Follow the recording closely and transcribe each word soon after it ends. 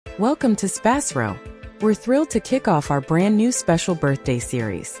Welcome to SPASRO. We're thrilled to kick off our brand new special birthday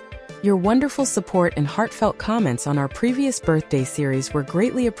series. Your wonderful support and heartfelt comments on our previous birthday series were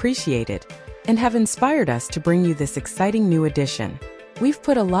greatly appreciated and have inspired us to bring you this exciting new edition. We've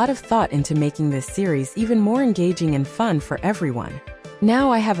put a lot of thought into making this series even more engaging and fun for everyone.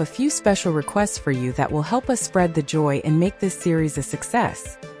 Now I have a few special requests for you that will help us spread the joy and make this series a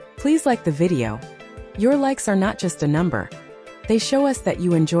success. Please like the video. Your likes are not just a number. They show us that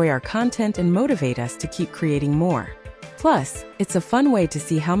you enjoy our content and motivate us to keep creating more. Plus, it's a fun way to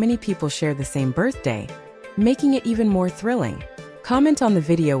see how many people share the same birthday, making it even more thrilling. Comment on the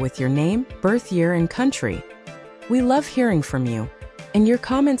video with your name, birth year, and country. We love hearing from you, and your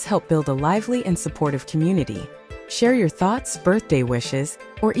comments help build a lively and supportive community. Share your thoughts, birthday wishes,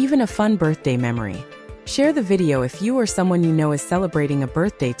 or even a fun birthday memory. Share the video if you or someone you know is celebrating a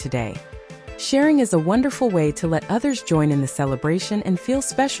birthday today. Sharing is a wonderful way to let others join in the celebration and feel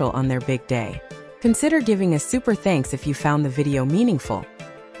special on their big day. Consider giving a super thanks if you found the video meaningful.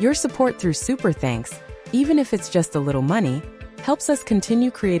 Your support through super thanks, even if it's just a little money, helps us continue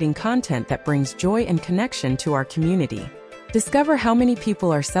creating content that brings joy and connection to our community. Discover how many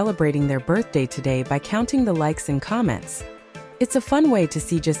people are celebrating their birthday today by counting the likes and comments. It's a fun way to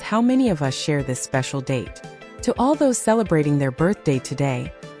see just how many of us share this special date. To all those celebrating their birthday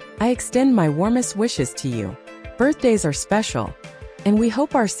today, I extend my warmest wishes to you. Birthdays are special, and we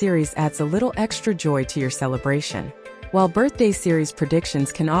hope our series adds a little extra joy to your celebration. While birthday series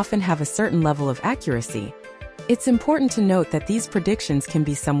predictions can often have a certain level of accuracy, it's important to note that these predictions can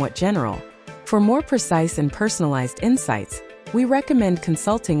be somewhat general. For more precise and personalized insights, we recommend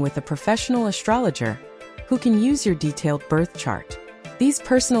consulting with a professional astrologer who can use your detailed birth chart. These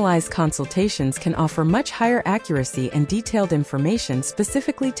personalized consultations can offer much higher accuracy and detailed information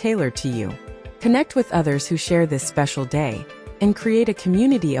specifically tailored to you. Connect with others who share this special day and create a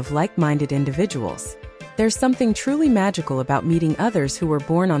community of like-minded individuals. There's something truly magical about meeting others who were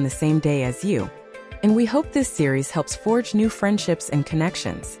born on the same day as you, and we hope this series helps forge new friendships and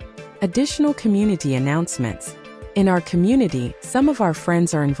connections. Additional community announcements. In our community, some of our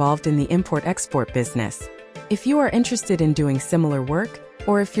friends are involved in the import-export business. If you are interested in doing similar work,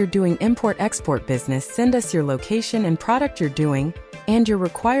 or if you're doing import-export business, send us your location and product you're doing, and your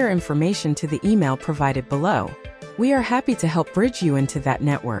required information to the email provided below. We are happy to help bridge you into that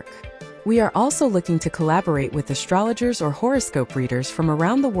network. We are also looking to collaborate with astrologers or horoscope readers from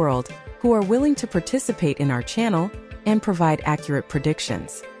around the world who are willing to participate in our channel and provide accurate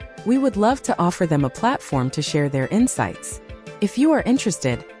predictions. We would love to offer them a platform to share their insights. If you are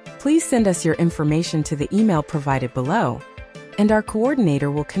interested, please send us your information to the email provided below, and our coordinator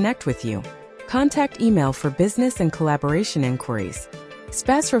will connect with you. Contact email for business and collaboration inquiries.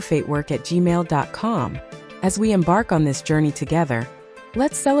 spasrofatework@gmail.com. As we embark on this journey together,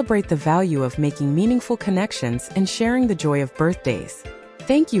 let's celebrate the value of making meaningful connections and sharing the joy of birthdays.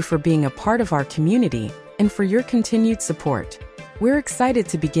 Thank you for being a part of our community and for your continued support. We're excited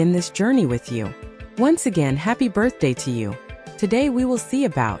to begin this journey with you. Once again, happy birthday to you. Today we will see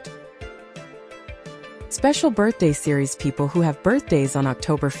about special birthday series people who have birthdays on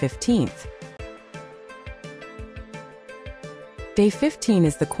October 15th. Day 15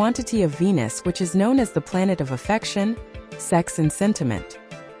 is the quantity of Venus, which is known as the planet of affection, sex, and sentiment.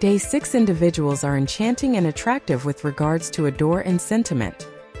 Day 6 individuals are enchanting and attractive with regards to adore and sentiment.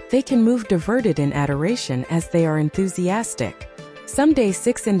 They can move diverted in adoration as they are enthusiastic. Some Day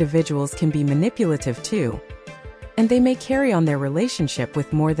 6 individuals can be manipulative too, and they may carry on their relationship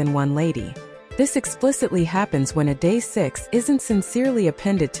with more than one lady. This explicitly happens when a Day 6 isn't sincerely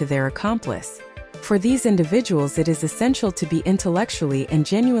appended to their accomplice. For these individuals, it is essential to be intellectually and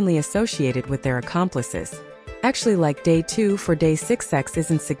genuinely associated with their accomplices. Actually, like Day 2, for Day 6 sex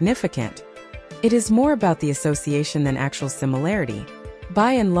isn't significant. It is more about the association than actual similarity.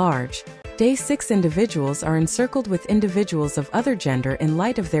 By and large, Day 6 individuals are encircled with individuals of other gender in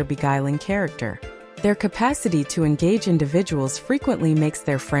light of their beguiling character. Their capacity to engage individuals frequently makes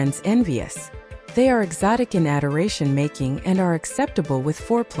their friends envious. They are exotic in adoration making and are acceptable with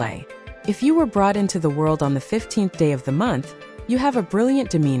foreplay. If you were brought into the world on the 15th day of the month, you have a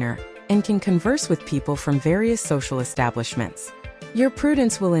brilliant demeanor and can converse with people from various social establishments. Your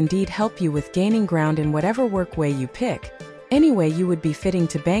prudence will indeed help you with gaining ground in whatever work way you pick. Anyway, you would be fitting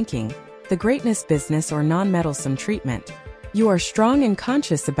to banking, the greatness business, or non-meddlesome treatment. You are strong and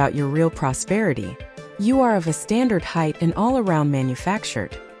conscious about your real prosperity. You are of a standard height and all around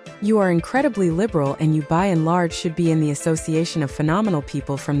manufactured. You are incredibly liberal, and you by and large should be in the association of phenomenal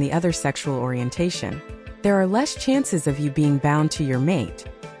people from the other sexual orientation. There are less chances of you being bound to your mate.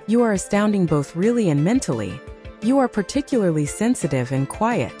 You are astounding both really and mentally. You are particularly sensitive and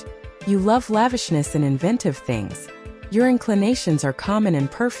quiet. You love lavishness and inventive things. Your inclinations are common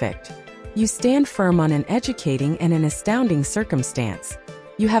and perfect. You stand firm on an educating and an astounding circumstance.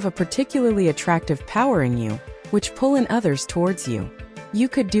 You have a particularly attractive power in you, which pull in others towards you. You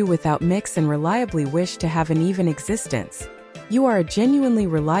could do without mix and reliably wish to have an even existence. You are a genuinely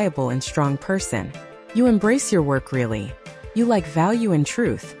reliable and strong person. You embrace your work really. You like value and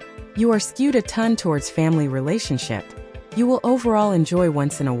truth. You are skewed a ton towards family relationship. You will overall enjoy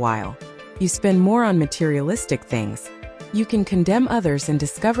once in a while. You spend more on materialistic things. You can condemn others and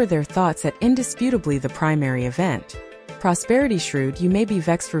discover their thoughts at indisputably the primary event. Prosperity shrewd, you may be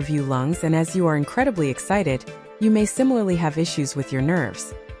vexed for view lungs, and as you are incredibly excited, you may similarly have issues with your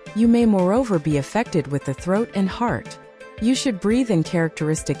nerves. You may moreover be affected with the throat and heart. You should breathe in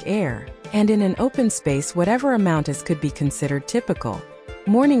characteristic air, and in an open space whatever amount as could be considered typical.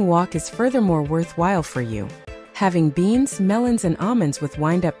 Morning walk is furthermore worthwhile for you. Having beans, melons and almonds with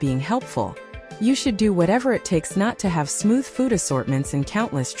wind-up being helpful. You should do whatever it takes not to have smooth food assortments and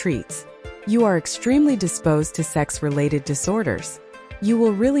countless treats. You are extremely disposed to sex-related disorders. You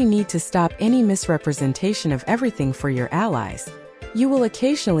will really need to stop any misrepresentation of everything for your allies. You will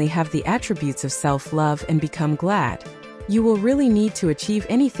occasionally have the attributes of self-love and become glad. You will really need to achieve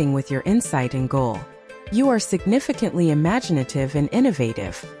anything with your insight and goal. You are significantly imaginative and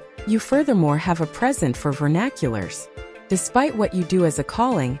innovative. You furthermore have a present for vernaculars. Despite what you do as a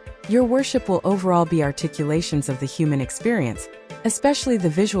calling, your worship will overall be articulations of the human experience, especially the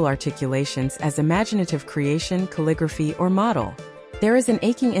visual articulations as imaginative creation, calligraphy, or model. There is an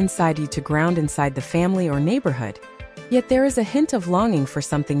aching inside you to ground inside the family or neighborhood. Yet there is a hint of longing for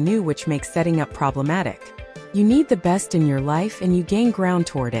something new which makes setting up problematic. You need the best in your life and you gain ground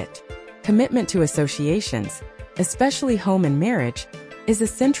toward it. Commitment to associations, especially home and marriage, is a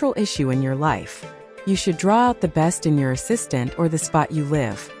central issue in your life. You should draw out the best in your assistant or the spot you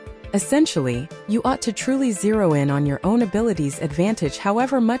live. Essentially, you ought to truly zero in on your own abilities' advantage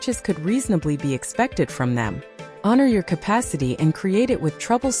however much as could reasonably be expected from them. Honor your capacity and create it with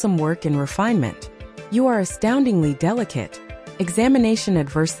troublesome work and refinement. You are astoundingly delicate. Examination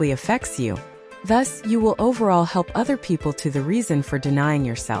adversely affects you. Thus, you will overall help other people to the reason for denying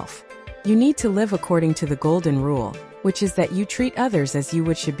yourself. You need to live according to the golden rule, which is that you treat others as you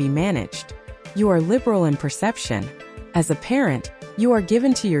would should be managed. You are liberal in perception. As a parent, you are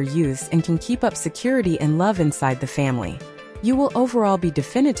given to your youths and can keep up security and love inside the family. You will overall be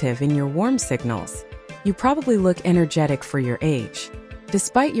definitive in your warm signals. You probably look energetic for your age.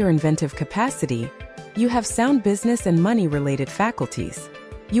 Despite your inventive capacity, you have sound business and money-related faculties.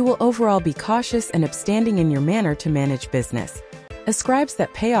 You will overall be cautious and upstanding in your manner to manage business. Ascribes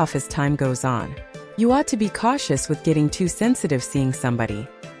that payoff as time goes on. You ought to be cautious with getting too sensitive seeing somebody.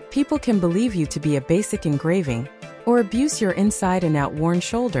 People can believe you to be a basic engraving, or abuse your inside and out worn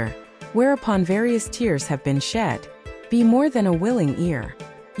shoulder, whereupon various tears have been shed. Be more than a willing ear.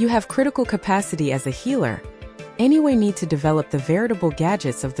 You have critical capacity as a healer. Anyway, need to develop the veritable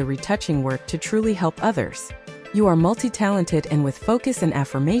gadgets of the retouching work to truly help others. You are multi-talented and with focus and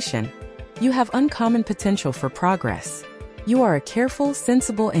affirmation, you have uncommon potential for progress. You are a careful,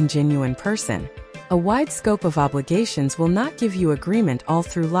 sensible, and genuine person. A wide scope of obligations will not give you agreement all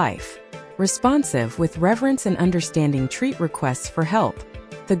through life. Responsive, with reverence and understanding, treat requests for help.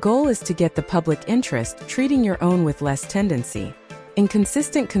 The goal is to get the public interest, treating your own with less tendency.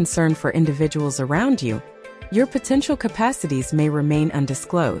 Inconsistent concern for individuals around you. Your potential capacities may remain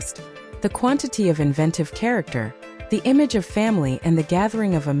undisclosed. The quantity of inventive character, the image of family, and the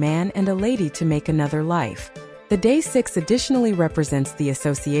gathering of a man and a lady to make another life. The day 6 additionally represents the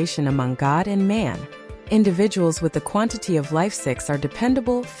association among God and man. Individuals with the quantity of life 6 are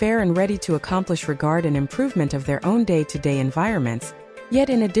dependable, fair, and ready to accomplish regard and improvement of their own day-to-day environments, yet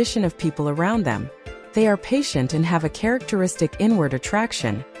in addition of people around them. They are patient and have a characteristic inward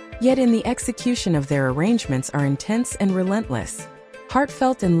attraction, yet in the execution of their arrangements are intense and relentless.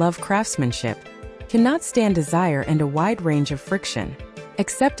 Heartfelt and love craftsmanship, cannot stand desire and a wide range of friction.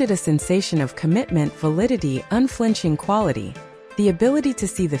 Accepted a sensation of commitment, validity, unflinching quality, the ability to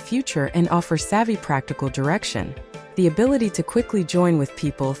see the future and offer savvy practical direction, the ability to quickly join with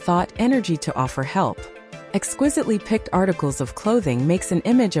people, thought, energy to offer help. Exquisitely picked articles of clothing makes an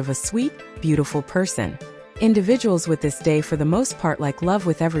image of a sweet, beautiful person. Individuals with this day for the most part like love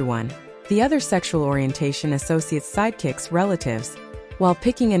with everyone. The other sexual orientation associates sidekicks, relatives, while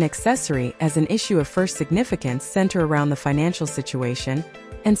picking an accessory as an issue of first significance center around the financial situation,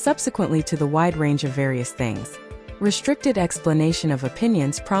 and subsequently to the wide range of various things. Restricted explanation of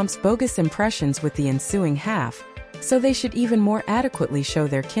opinions prompts bogus impressions with the ensuing half, so they should even more adequately show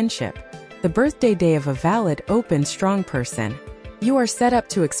their kinship. The birthday day of a valid, open, strong person. You are set up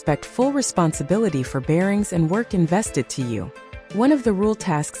to expect full responsibility for bearings and work invested to you. One of the rule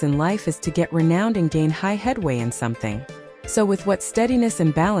tasks in life is to get renowned and gain high headway in something. So with what steadiness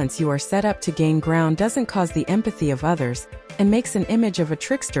and balance you are set up to gain ground doesn't cause the empathy of others, and makes an image of a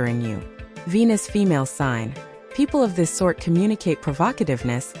trickster in you. Venus female sign. People of this sort communicate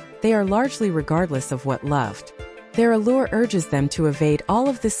provocativeness, they are largely regardless of what loved. Their allure urges them to evade all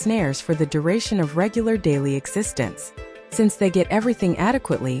of the snares for the duration of regular daily existence. Since they get everything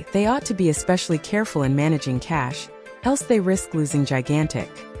adequately, they ought to be especially careful in managing cash, else they risk losing gigantic.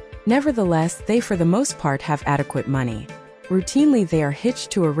 Nevertheless, they for the most part have adequate money. Routinely they are hitched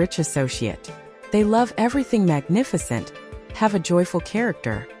to a rich associate. They love everything magnificent, have a joyful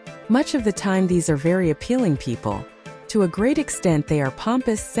character. Much of the time these are very appealing people. To a great extent they are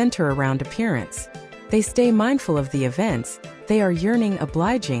pompous, center around appearance. They stay mindful of the events, they are yearning,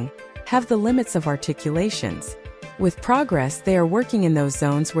 obliging, have the limits of articulations. With progress they are working in those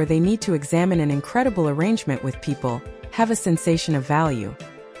zones where they need to examine an incredible arrangement with people, have a sensation of value.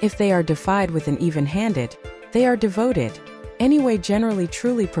 If they are defied with an even-handed, they are devoted. Anyway, generally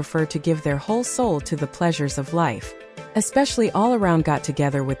truly prefer to give their whole soul to the pleasures of life. Especially all around got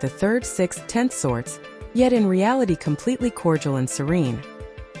together with the 3rd, 6th, 10th sorts, yet in reality completely cordial and serene.